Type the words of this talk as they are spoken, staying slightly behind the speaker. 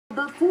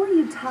Before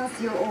you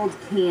toss your old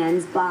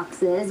cans,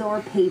 boxes,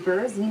 or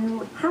papers,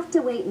 you have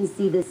to wait and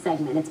see this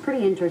segment. It's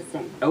pretty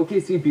interesting.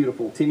 OKC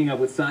Beautiful teaming up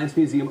with Science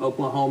Museum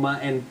Oklahoma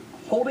and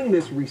holding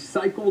this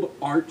recycled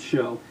art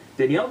show.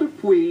 Danielle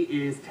Dupuis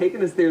is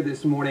taking us there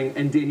this morning.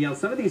 And Danielle,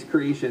 some of these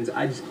creations,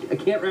 I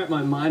can't wrap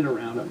my mind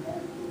around them.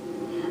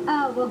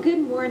 Oh, well, good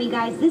morning,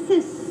 guys. This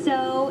is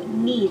so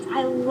neat.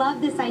 I love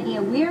this idea.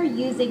 We are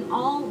using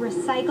all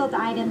recycled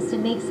items to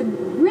make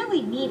some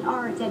really neat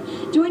art.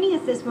 And joining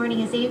us this morning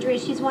is Andrea.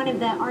 She's one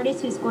of the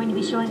artists who's going to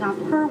be showing off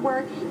her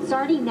work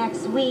starting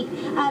next week.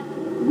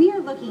 We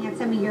are looking at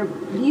some of your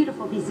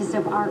beautiful pieces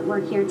of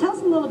artwork here. Tell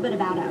us a little bit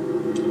about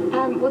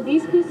it. Well,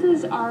 these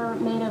pieces are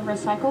made of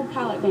recycled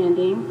pallet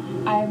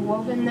banding. I've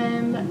woven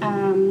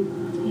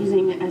them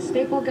using a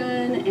staple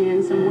gun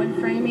and some wood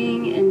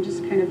framing and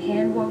just kind of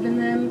hand woven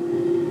them.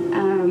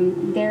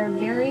 They're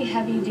very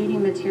heavy duty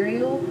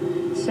material,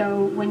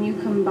 so when you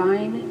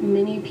combine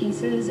many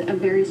pieces of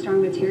very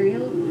strong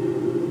material,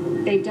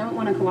 they don't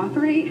want to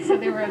cooperate, so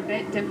they were a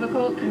bit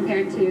difficult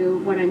compared to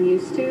what I'm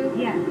used to.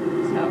 Yeah.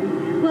 So.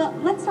 Well,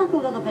 let's talk a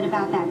little bit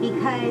about that,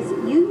 because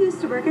you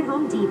used to work at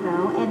Home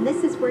Depot, and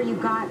this is where you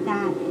got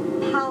that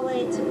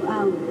pallet,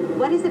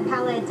 what is it,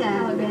 pallet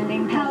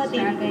banding, pallet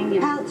strapping, yeah.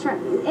 Pallet strap.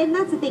 And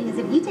that's the thing, is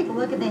if you take a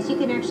look at this, you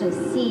can actually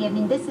see, I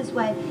mean, this is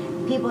what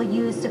people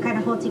use to kind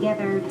of hold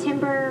together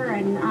timber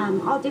and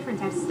all different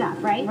types of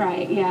stuff, right?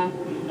 Right, yeah.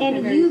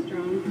 And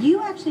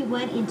you actually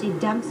went into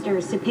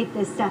dumpsters to pick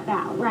this stuff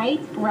out, right?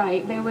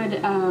 Right. They would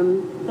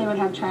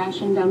have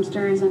trash in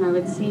dumpsters, and I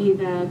would see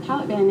the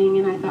pallet banding,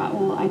 and I thought,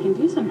 well, I can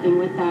do something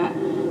with that.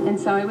 And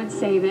so I would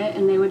save it,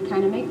 and they would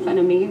kind of make fun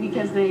of me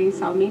because they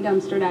saw me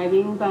dumpster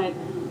diving, but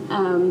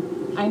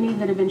I knew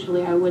that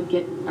eventually I would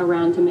get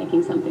around to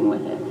making something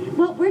with it.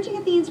 Well, where'd you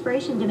get the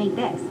inspiration to make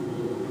this?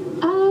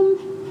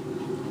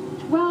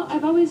 Well,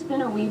 I've always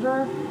been a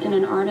weaver and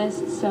an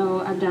artist, so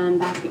I've done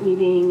basket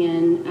weaving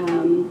and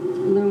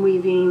loom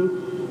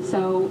weaving.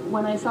 So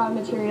when I saw a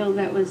material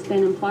that was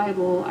thin and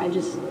pliable, I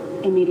just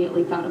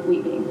immediately thought of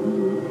weaving.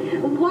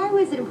 Mm-hmm. Why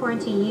was it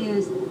important to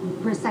use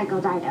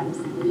recycled items?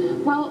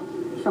 Well,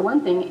 for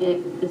one thing,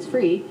 it's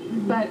free,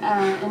 mm-hmm. But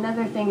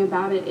another thing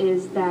about it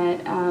is that,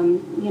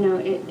 you know,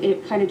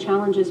 it kind of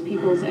challenges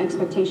people's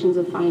expectations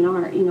of fine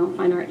art. You know,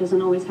 fine art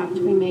doesn't always have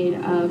to be made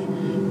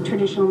of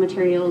traditional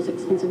materials,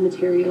 expensive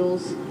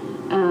materials.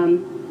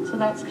 So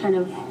that's kind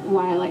of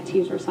why I like to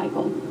use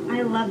recycled.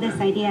 I love this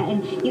idea,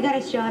 and you got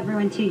to show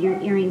everyone too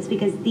your earrings,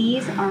 because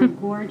these are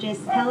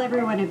gorgeous. Tell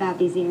everyone about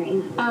these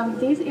earrings.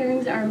 These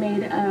earrings are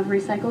made of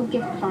recycled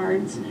gift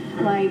cards,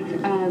 like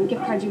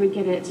gift cards you would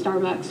get at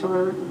Starbucks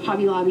or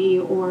Hobby Lobby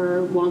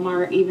or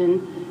Walmart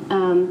even.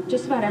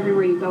 Just about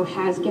everywhere you go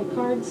has gift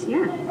cards.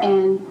 Yeah.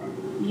 And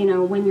you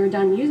know, when you're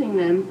done using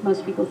them,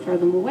 most people throw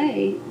them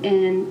away,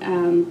 and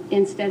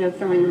instead of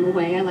throwing them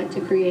away, I like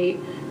to create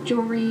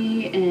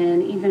jewelry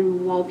and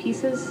even wall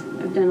pieces.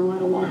 I've done a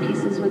lot of wall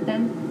pieces with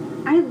them.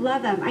 I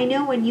love them. I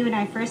know when you and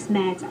I first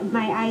met,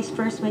 my eyes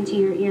first went to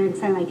your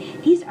earrings. I'm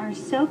like, these are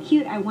so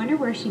cute. I wonder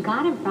where she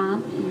got them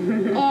from.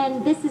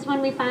 And this is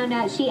when we found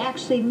out she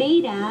actually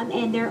made them,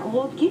 and they're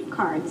old gift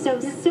cards.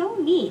 So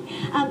neat.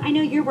 I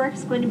know your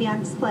work's going to be on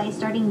display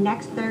starting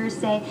next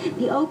Thursday.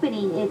 The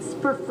opening, it's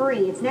for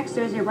free. It's next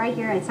Thursday right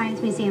here at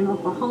Science Museum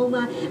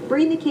Oklahoma.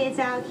 Bring the kids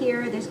out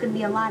here. There's going to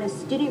be a lot of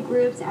student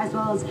groups as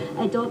well as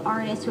adult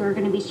artists who are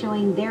going to be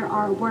showing their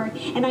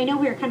artwork. And I know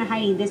we were kind of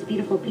hiding this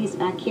beautiful piece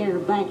back here,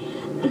 but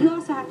you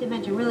also have to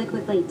mention really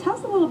quickly, tell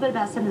us a little bit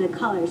about some of the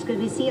colors, because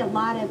we see a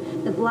lot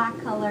of the black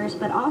colors,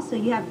 but also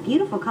you have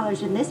beautiful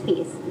colors in this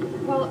piece.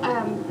 Well,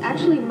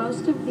 actually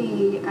most of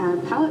the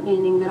palette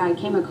banding that I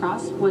came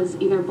across was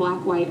either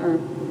black, white, or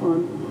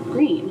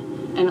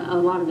green, and a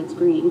lot of it's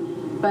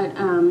green. But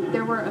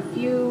there were a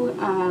few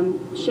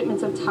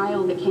shipments of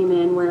tile that came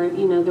in where,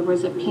 you know, there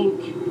was a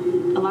pink,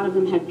 a lot of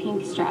them had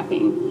pink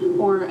strapping,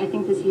 or I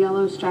think this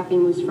yellow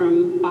strapping was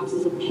from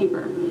boxes of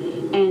paper.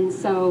 And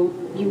so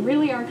you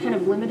really are kind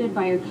of limited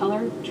by your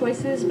color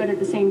choices, but at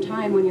the same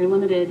time, when you're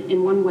limited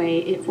in one way,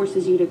 it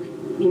forces you to,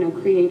 you know,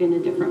 create in a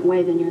different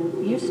way than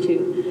you're used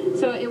to.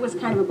 So it was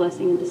kind of a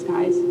blessing in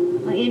disguise.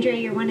 Well, Andrea,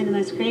 you're one of the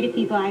most creative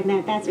people I've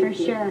met, that's for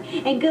sure.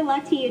 And good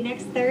luck to you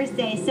next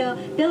Thursday. So,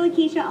 Bill and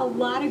Keisha, a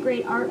lot of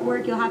great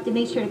artwork. You'll have to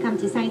make sure to come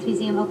to Science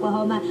Museum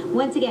Oklahoma.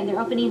 Once again,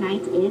 their opening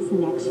night is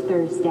next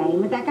Thursday.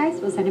 And with that, guys,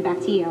 we'll send it back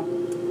to you.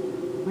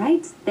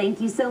 Right.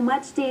 Thank you so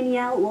much,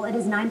 Danielle. Well, it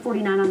is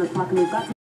 9:49 on the clock, and we've got